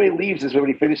leaves is when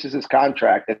he finishes his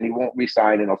contract and he won't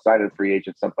resign and he'll sign a free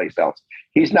agent someplace else.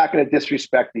 He's not going to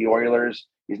disrespect the Oilers.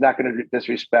 He's not going to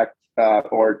disrespect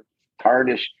or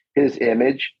tarnish his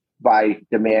image by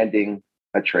demanding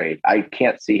a trade. I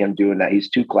can't see him doing that. He's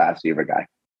too classy of a guy.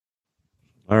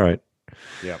 All right.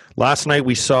 Yeah. Last night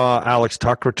we saw Alex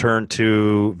Tuch return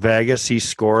to Vegas. He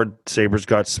scored. Sabres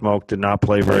got smoked, did not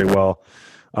play very well.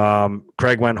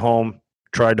 Craig went home,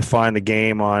 tried to find the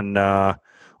game on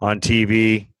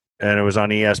TV, and it was on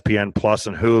ESPN Plus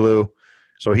and Hulu,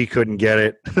 so he couldn't get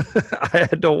it. I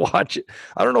had to watch it.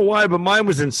 I don't know why, but mine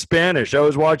was in Spanish. I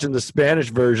was watching the Spanish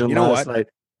version last night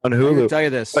on Hulu. I'm going to tell you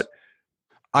this. But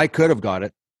I could have got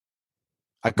it.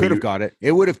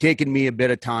 It would have taken me a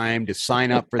bit of time to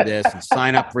sign up for this and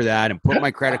sign up for that and put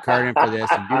my credit card in for this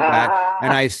and do that.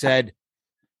 And I said,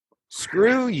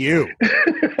 screw you,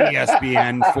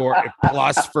 ESPN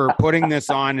Plus for putting this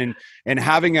on and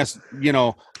having us,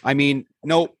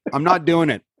 nope, I'm not doing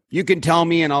it. You can tell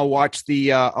me and I'll watch the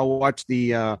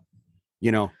NHL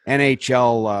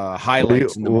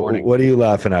highlights in the morning. What are you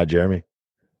laughing at, Jeremy?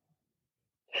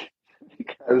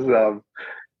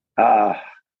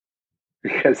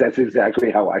 Because that's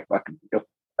exactly how I fucking feel.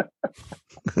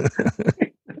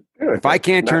 If I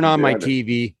can't turn on my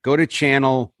TV, go to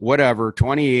channel whatever,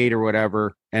 28 or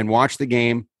whatever, and watch the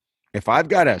game. If I've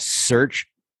got to search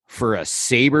for a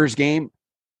Sabres game,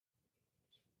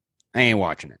 I ain't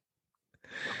watching it.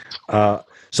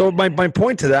 So my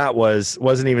point to that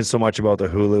wasn't even so much about the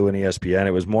Hulu and ESPN.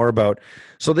 It was more about,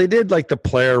 so they did like the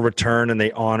player return and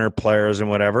they honor players and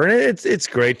whatever. And it's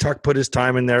great. Tuch put his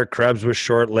time in there. Krebs was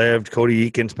short-lived. Cody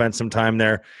Eakin spent some time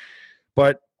there.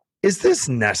 But is this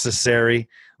necessary?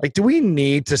 Like, do we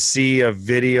need to see a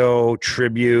video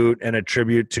tribute and a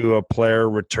tribute to a player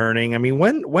returning? I mean,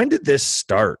 when did this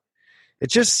start? It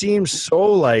just seems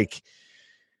so like,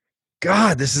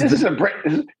 God, this is a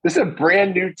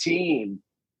brand new team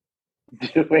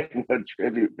doing a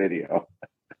tribute video.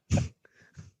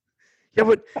 Yeah,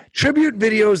 but tribute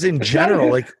videos in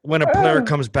general, like when a player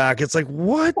comes back, it's like,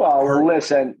 what? Well,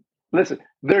 listen.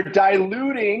 They're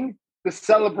diluting the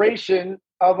celebration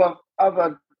of a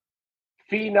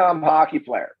phenom hockey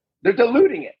player. They're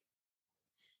diluting it.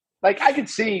 Like, I could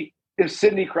see if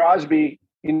Sidney Crosby,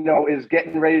 is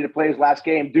getting ready to play his last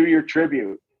game, do your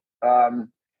tribute.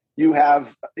 You have,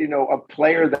 a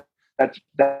player that's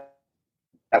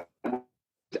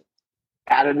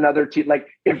at another team. Like,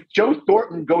 if Joe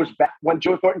Thornton goes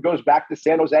back to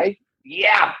San Jose,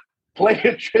 yeah, play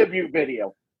a tribute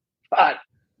video. But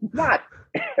not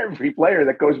every player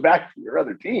that goes back to your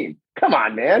other team. Come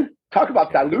on, man. Talk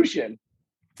about dilution.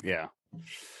 Yeah.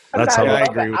 That's how I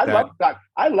agree with that.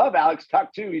 I love Alex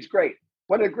Tuch too. He's great.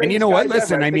 One of the greatest. And you know what? guys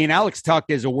Listen, ever. Alex Tuch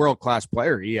is a world-class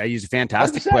player. He's a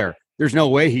fantastic 100%. player. There's no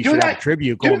way he should have a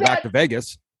tribute going back to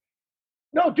Vegas.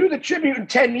 No, do the tribute in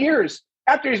 10 years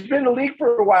after he's been in the league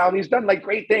for a while and he's done like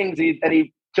great things. He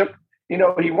took, he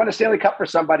won a Stanley Cup for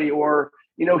somebody, or,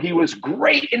 he was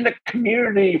great in the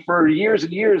community for years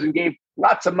and years and gave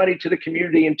lots of money to the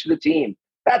community and to the team.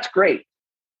 That's great.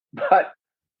 But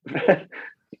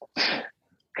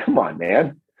come on,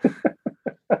 man.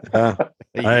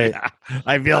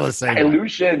 I feel the same.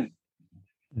 Dilution.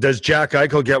 Does Jack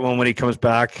Eichel get one when he comes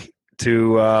back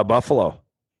to Buffalo?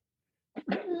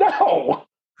 No.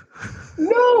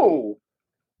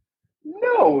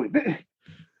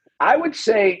 I would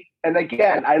say, and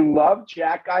again, I love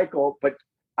Jack Eichel, but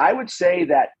I would say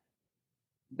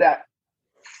that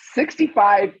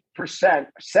 65%,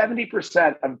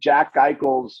 70% of Jack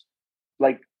Eichel's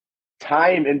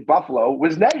time in Buffalo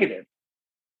was negative.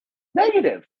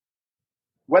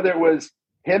 Whether it was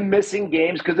him missing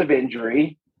games because of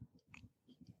injury,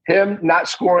 him not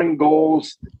scoring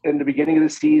goals in the beginning of the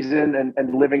season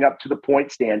and living up to the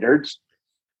point standards,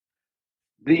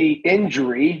 the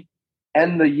injury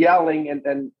and the yelling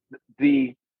and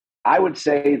the, I would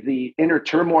say, the inner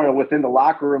turmoil within the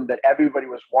locker room that everybody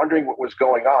was wondering what was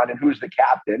going on and who's the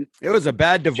captain. It was a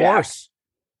bad divorce.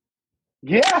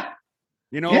 Jack.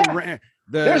 Yeah.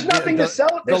 There's nothing to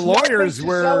celebrate. The lawyers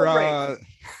were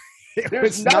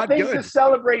There's nothing to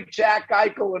celebrate Jack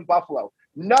Eichel in Buffalo.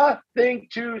 Nothing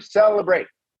to celebrate.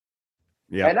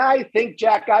 Yeah. And I think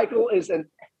Jack Eichel is an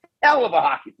hell of a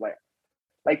hockey player.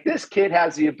 Like, this kid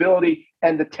has the ability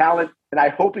and the talent, and I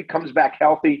hope he comes back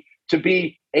healthy to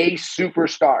be a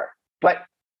superstar. But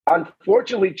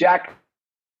unfortunately, Jack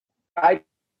Eichel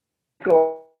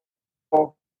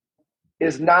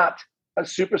is not a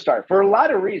superstar for a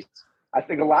lot of reasons. I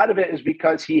think a lot of it is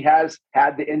because he has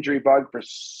had the injury bug for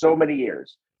so many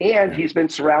years, and he's been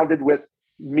surrounded with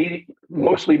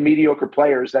mostly mediocre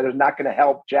players that are not going to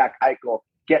help Jack Eichel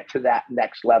get to that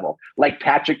next level. Like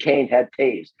Patrick Kane had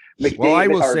Taves. McDavid, Well, I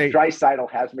will say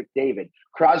Draisaitl has McDavid.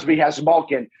 Crosby has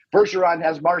Malkin. Bergeron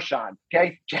has Marchand.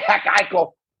 Okay, Jack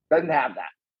Eichel doesn't have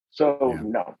that. So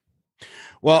no.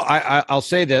 Well, I'll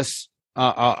say this.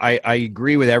 I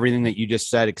agree with everything that you just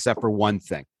said, except for one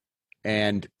thing.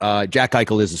 And Jack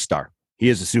Eichel is a star. He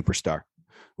is a superstar.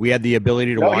 We had the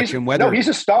ability to watch him. He's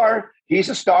a star. He's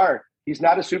a star. He's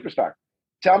not a superstar.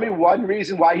 Tell me one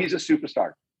reason why he's a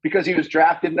superstar. Because he was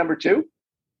drafted number 2?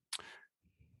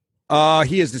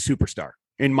 He is the superstar,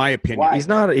 in my opinion. Why? He's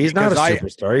not a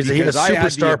superstar. He has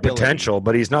superstar potential,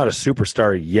 but he's not a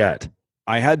superstar yet.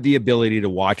 I had the ability to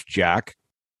watch Jack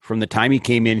from the time he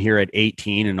came in here at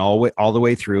 18 and all the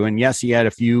way through. And yes, he had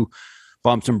a few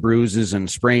bumps and bruises and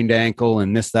sprained ankle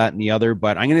and this, that, and the other.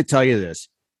 But I'm going to tell you this.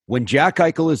 When Jack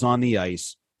Eichel is on the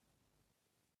ice,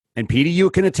 and Petey, you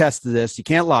can attest to this, you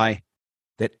can't lie,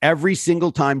 that every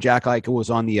single time Jack Eichel was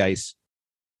on the ice,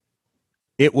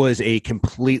 it was a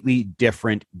completely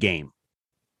different game.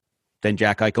 Then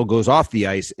Jack Eichel goes off the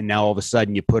ice, and now all of a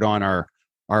sudden you put on our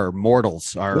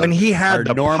mortals, when he had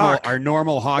the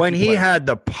normal hockey. When he had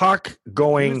the puck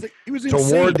going he was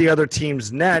toward the other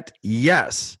team's net,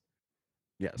 yes.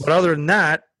 But other than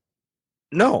that,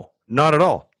 no, not at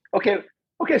all. Okay.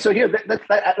 So here,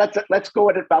 let's go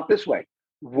at it about this way.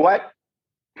 What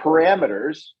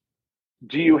parameters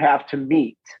do you have to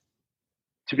meet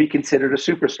to be considered a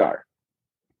superstar?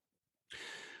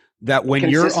 That when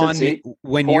you're on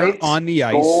the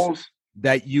ice, goals,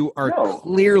 that you are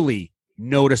clearly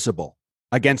noticeable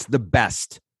against the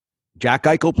best. Jack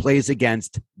Eichel plays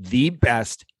against the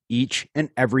best each and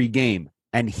every game,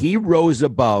 and he rose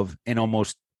above in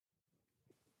almost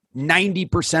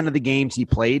 90% of the games he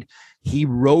played. He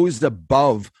rose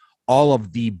above all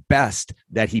of the best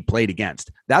that he played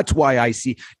against. That's why I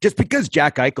see, just because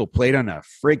Jack Eichel played on a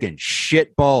friggin'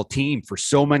 shitball team for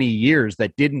so many years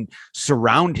that didn't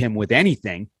surround him with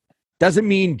anything, doesn't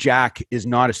mean Jack is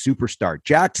not a superstar.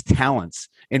 Jack's talents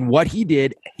and what he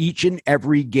did each and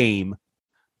every game,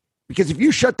 because if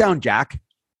you shut down Jack,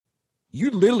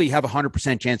 you literally have a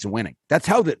 100% chance of winning. That's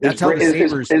how the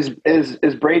Sabres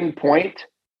is Braden Point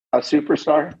a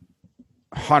superstar?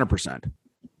 100%.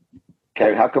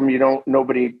 Okay, how come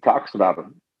nobody talks about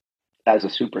him as a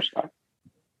superstar?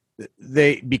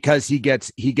 Because he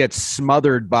gets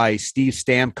smothered by Steve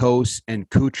Stamkos and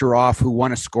Kucherov, who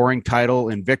won a scoring title,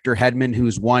 and Victor Hedman,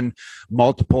 who's won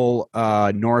multiple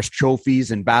Norris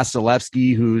trophies, and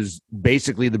Vasilevsky, who's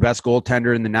basically the best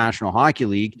goaltender in the National Hockey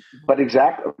League. But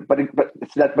that's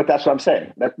what I'm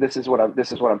saying. This is what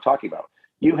I'm talking about.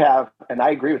 You have, and I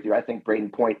agree with you. I think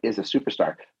Braden Point is a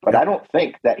superstar, but I don't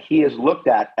think that he is looked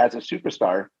at as a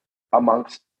superstar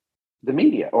amongst the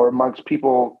media or amongst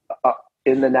people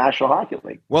in the National Hockey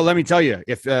League. Well, let me tell you,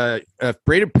 if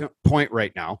Braden Point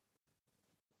right now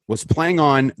was playing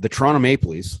on the Toronto Maple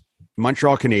Leafs,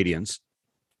 Montreal Canadiens,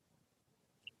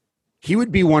 he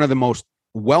would be one of the most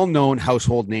well-known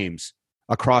household names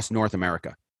across North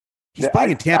America. He's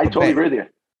playing in Tampa Bay. I totally agree with you.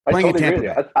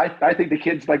 I think the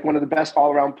kid's like one of the best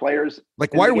all-around players.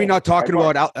 Like, why are we not talking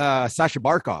about Sasha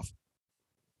Barkov?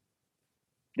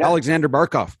 Yeah. Alexander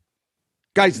Barkov.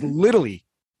 Guy's literally,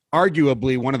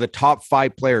 arguably, one of the top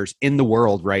 5 players in the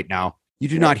world right now. You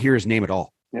do not hear his name at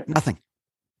all. Yeah. Nothing.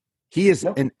 He is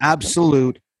an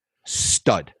absolute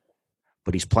stud,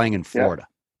 but he's playing in Florida.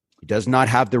 Yeah. He does not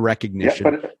have the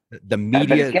recognition. Yeah, the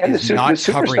media is not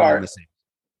covering him the same.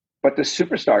 But the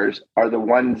superstars are the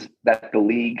ones that the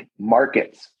league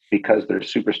markets because they're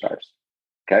superstars,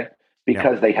 okay?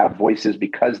 Because they have voices,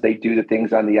 because they do the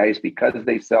things on the ice, because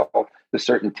they sell the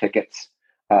certain tickets,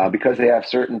 because they have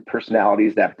certain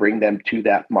personalities that bring them to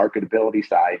that marketability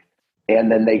side.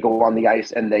 And then they go on the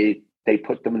ice and they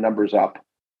put the numbers up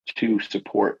to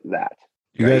support that.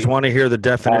 You guys want to hear the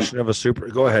definition of a super?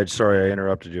 Go ahead. Sorry, I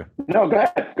interrupted you. No, go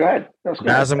ahead.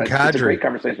 Nazem Kadri. It's a great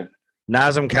conversation.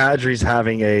 Nazem Kadri's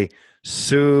having a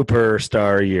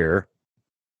superstar year.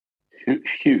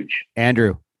 Huge.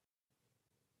 Andrew.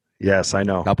 Yes, I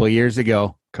know. A couple of years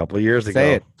ago.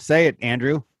 Say it,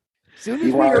 Andrew. As soon as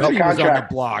we heard he was on the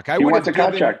block, he wants a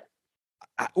contract.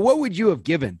 What would you have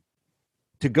given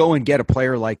to go and get a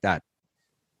player like that?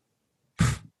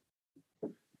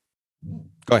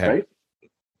 Go ahead. Right?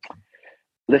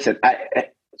 Listen,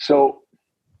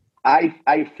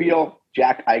 I feel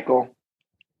Jack Eichel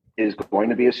is going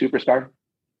to be a superstar.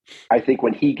 I think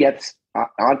when he gets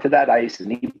onto that ice and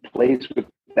he plays with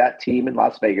that team in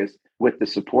Las Vegas with the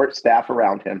support staff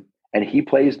around him, and he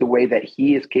plays the way that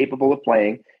he is capable of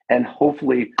playing, and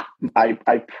hopefully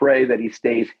I pray that he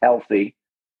stays healthy,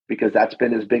 because that's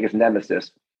been his biggest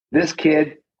nemesis. This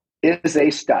kid is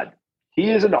a stud. He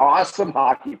is an awesome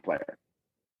hockey player,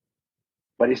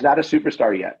 but he's not a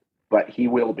superstar yet. But he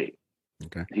will be.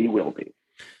 Okay. He will be.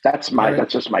 That's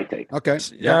just my take. Okay.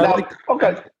 Yeah. Now,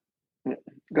 okay.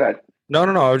 Good. No.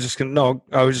 I was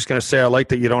just gonna say I like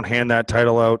that you don't hand that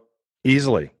title out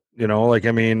easily. You know, like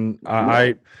I mean,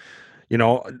 I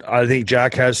think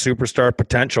Jack has superstar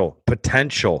potential,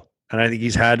 and I think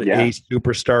he's had a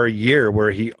superstar year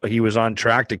where he was on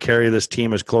track to carry this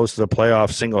team as close to the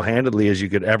playoffs single-handedly as you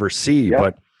could ever see.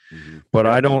 Yep. But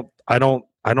I don't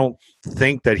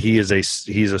think that he's a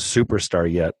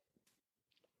superstar yet.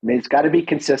 I mean, it's got to be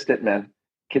consistent, man.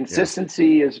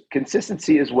 Consistency is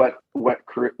what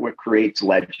creates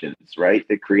legends, right?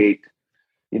 They create,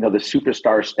 the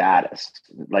superstar status.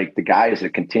 Like the guys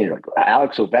that continue. Like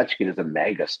Alex Ovechkin is a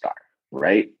mega star,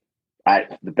 right?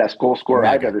 The best goal scorer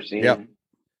I've ever seen. Yep.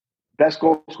 Best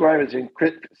goal scorer I've ever seen.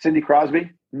 Sidney Crosby,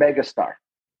 mega star,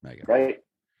 right?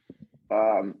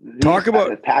 Talk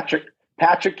about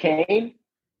Patrick Kane,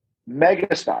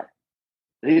 mega star.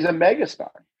 He's a mega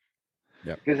star.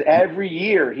 Yep. Because every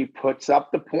year he puts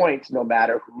up the points, no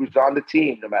matter who's on the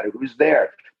team, no matter who's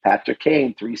there. Patrick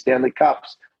Kane, 3 Stanley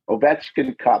Cups.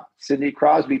 Ovechkin Cup. Sidney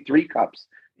Crosby, 3 cups.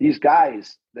 These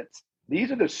guys,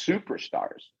 these are the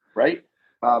superstars, right?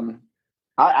 I'll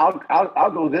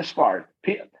go this far.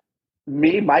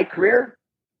 My career,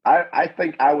 I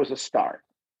think I was a star.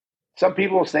 Some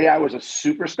people will say I was a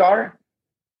superstar,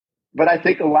 but I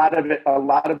think a lot of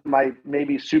my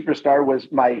maybe superstar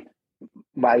was my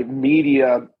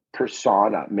media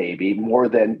persona, maybe more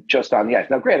than just on the ice.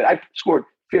 Now, granted, I scored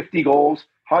 50 goals,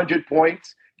 100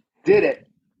 points, did it,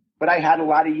 but I had a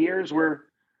lot of years where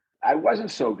I wasn't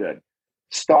so good.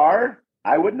 Star,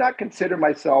 I would not consider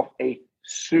myself a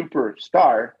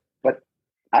superstar, but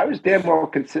I was damn well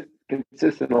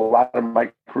consistent a lot of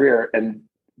my career, and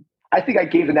I think I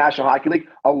gave the National Hockey League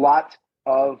a lot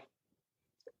of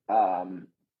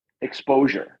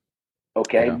exposure,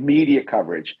 media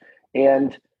coverage.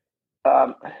 And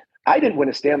I didn't win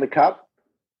a Stanley Cup.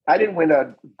 I didn't win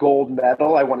a gold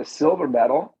medal. I won a silver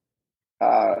medal.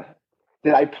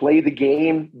 Did I play the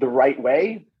game the right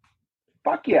way?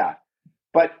 Fuck yeah.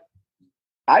 But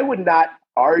I would not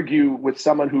argue with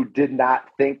someone who did not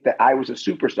think that I was a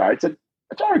superstar. It's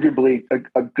arguably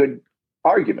a good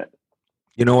argument.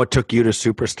 You know what took you to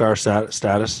superstar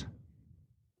status?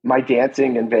 My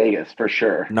dancing in Vegas, for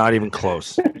sure. Not even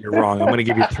close. You're wrong. I'm going to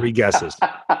give you 3 guesses.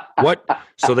 What?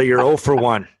 So that you're 0 for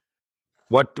 1.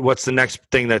 What's the next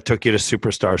thing that took you to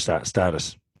superstar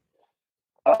status?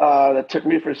 That took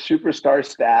me for superstar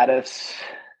status.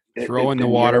 Throwing the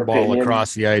water ball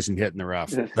across the ice and hitting the ref.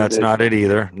 That's not it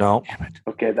either. No.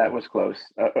 Okay, that was close.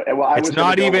 It's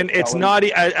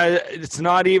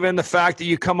not even the fact that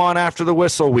you come on after the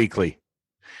whistle weekly.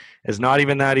 It's not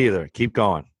even that either. Keep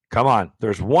going. Come on.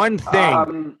 There's one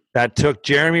thing that took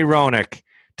Jeremy Roenick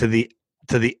to the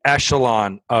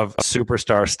echelon of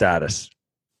superstar status.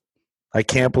 I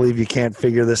can't believe you can't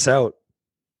figure this out.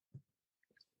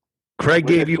 Craig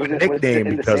gave you a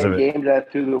nickname because of it. Game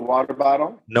that threw the water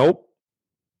bottle? Nope.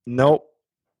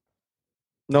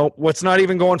 What's not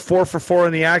even going 4 for 4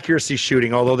 in the accuracy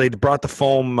shooting, although they brought the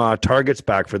foam targets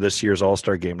back for this year's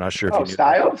All-Star game. Not sure if you knew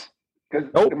Styles?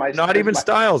 Nope, not even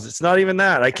Styles. It's not even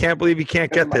that. I can't believe you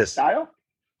can't get this. Style?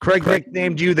 Craig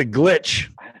nicknamed you the Glitch.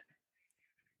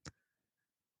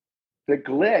 The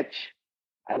Glitch.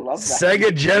 I love that.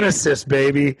 Sega Genesis,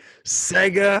 baby.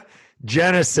 Sega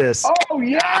Genesis. Oh,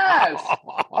 yes.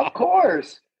 Of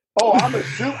course. Oh, I am a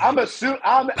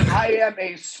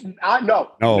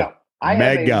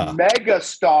mega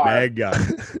star.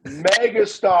 Mega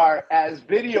star as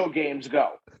video games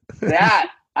go. That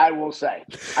I will say.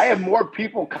 I have more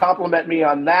people compliment me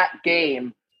on that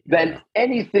game than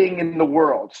anything in the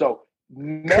world. So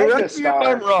mega star.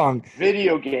 I'm wrong.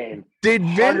 Video game. Did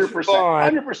Vince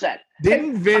 100%.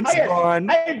 Didn't Vince Vaughn?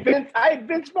 I had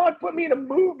Vince Vaughn put me in a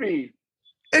movie.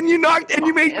 And you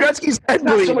made Gretzky's head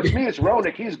bleed. Not so much me as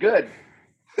Roenick. He's good.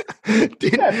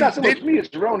 It's not so much me as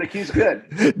Roenick. He's good.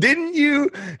 Didn't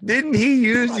he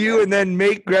use you and then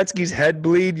make Gretzky's head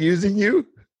bleed using you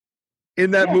in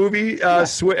that movie?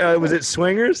 Was it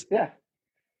Swingers? Yeah.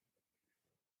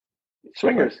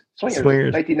 Swingers.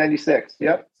 1996.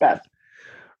 Yep. Best.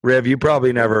 Rev, you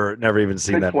probably never even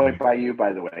seen that. Good point by you,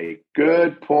 by the way.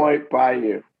 Good point by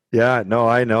you. Yeah, no,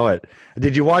 I know it.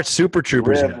 Did you watch Super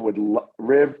Troopers? Riv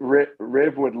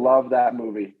would love that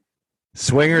movie.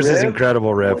 Swingers is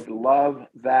incredible, Riv. Would love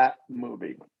that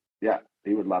movie. Yeah,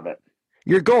 he would love it.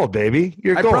 You're gold, baby.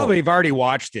 I probably have already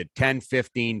watched it 10,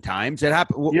 15 times. It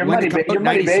happened. Your money,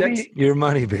 baby. Your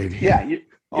money, baby. Yeah.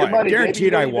 Your money,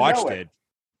 guaranteed baby. I watched it.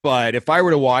 But if I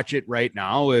were to watch it right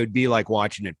now, it would be like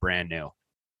watching it brand new.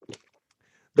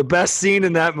 The best scene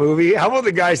in that movie, how about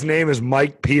the guy's name is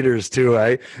Mike Peters too,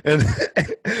 eh? And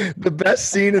the best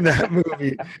scene in that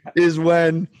movie is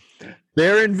when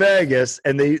they're in Vegas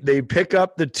and they pick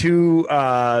up the two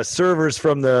servers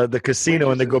from the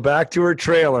casino and they go back to her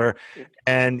trailer,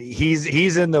 and he's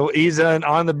on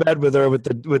the bed with her with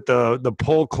the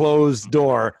pull closed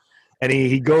door, and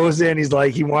he goes in, he's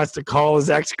like he wants to call his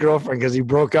ex-girlfriend because he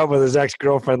broke up with his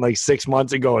ex-girlfriend like 6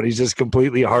 months ago, and he's just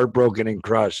completely heartbroken and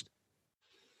crushed.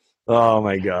 Oh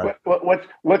my God!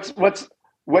 What's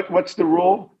the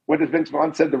rule? What has Vince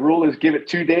Vaughn said? The rule is give it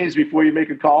 2 days before you make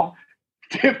a call.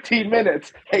 15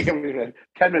 minutes. Hey, 10 minutes.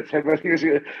 Don't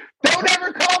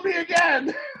ever call me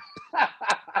again.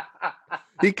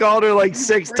 He called her like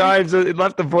 6 times. It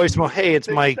left the voicemail. Hey, it's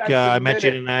Mike. I met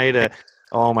you tonight.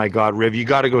 Oh my God, Riv, you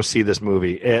got to go see this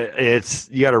movie. It's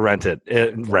you got to rent it.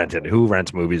 Rent it. Who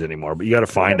rents movies anymore? But you got to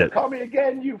find it. Call me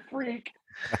again, you freak.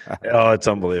 Oh, it's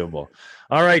unbelievable.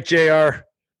 All right, JR.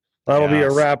 That'll be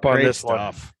a wrap on this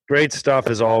one. Great stuff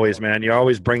as always, man. You're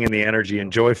always bringing the energy.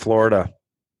 Enjoy Florida.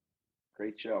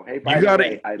 Great show. Hey, by the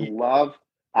way,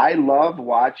 I love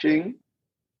watching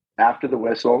After the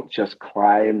Whistle just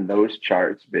climb those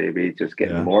charts, baby. Just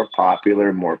getting more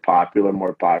popular.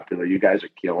 You guys are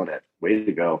killing it. Way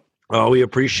to go. Oh, we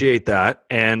appreciate that.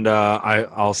 And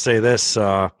I'll say this.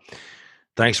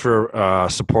 Thanks for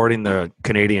supporting the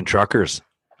Canadian truckers.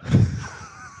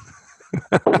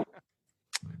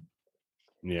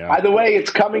 Yeah. By the way, it's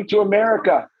coming to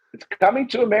America.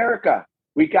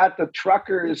 We got the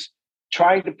truckers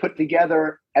trying to put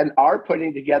together and are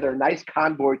putting together a nice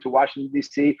convoy to Washington,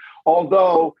 D.C.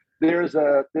 Although there's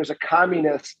a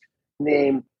communist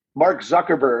named Mark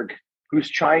Zuckerberg who's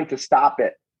trying to stop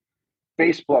it.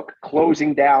 Facebook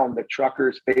closing down the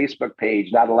truckers' Facebook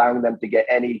page, not allowing them to get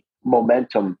any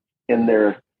momentum in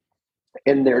their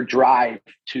drive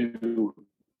to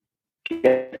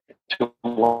get to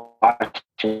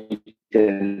Washington.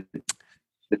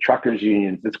 The truckers'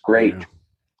 unions. It's great. Yeah.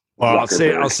 Well,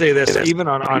 I'll say this, even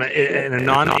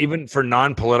even for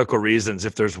non-political reasons,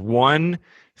 if there's one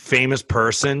famous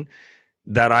person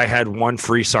that I had one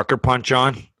free sucker punch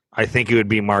on, I think it would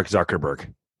be Mark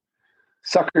Zuckerberg.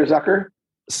 Zucker?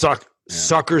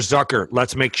 Sucker Zucker.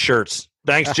 Let's make shirts.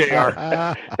 Thanks, JR.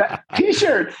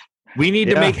 T-shirts. We need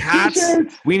to make hats.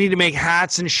 T-shirts. We need to make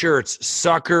hats and shirts.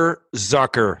 Sucker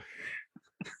Zucker.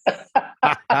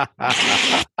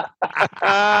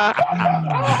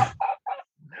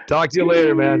 Talk to you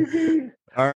later, man.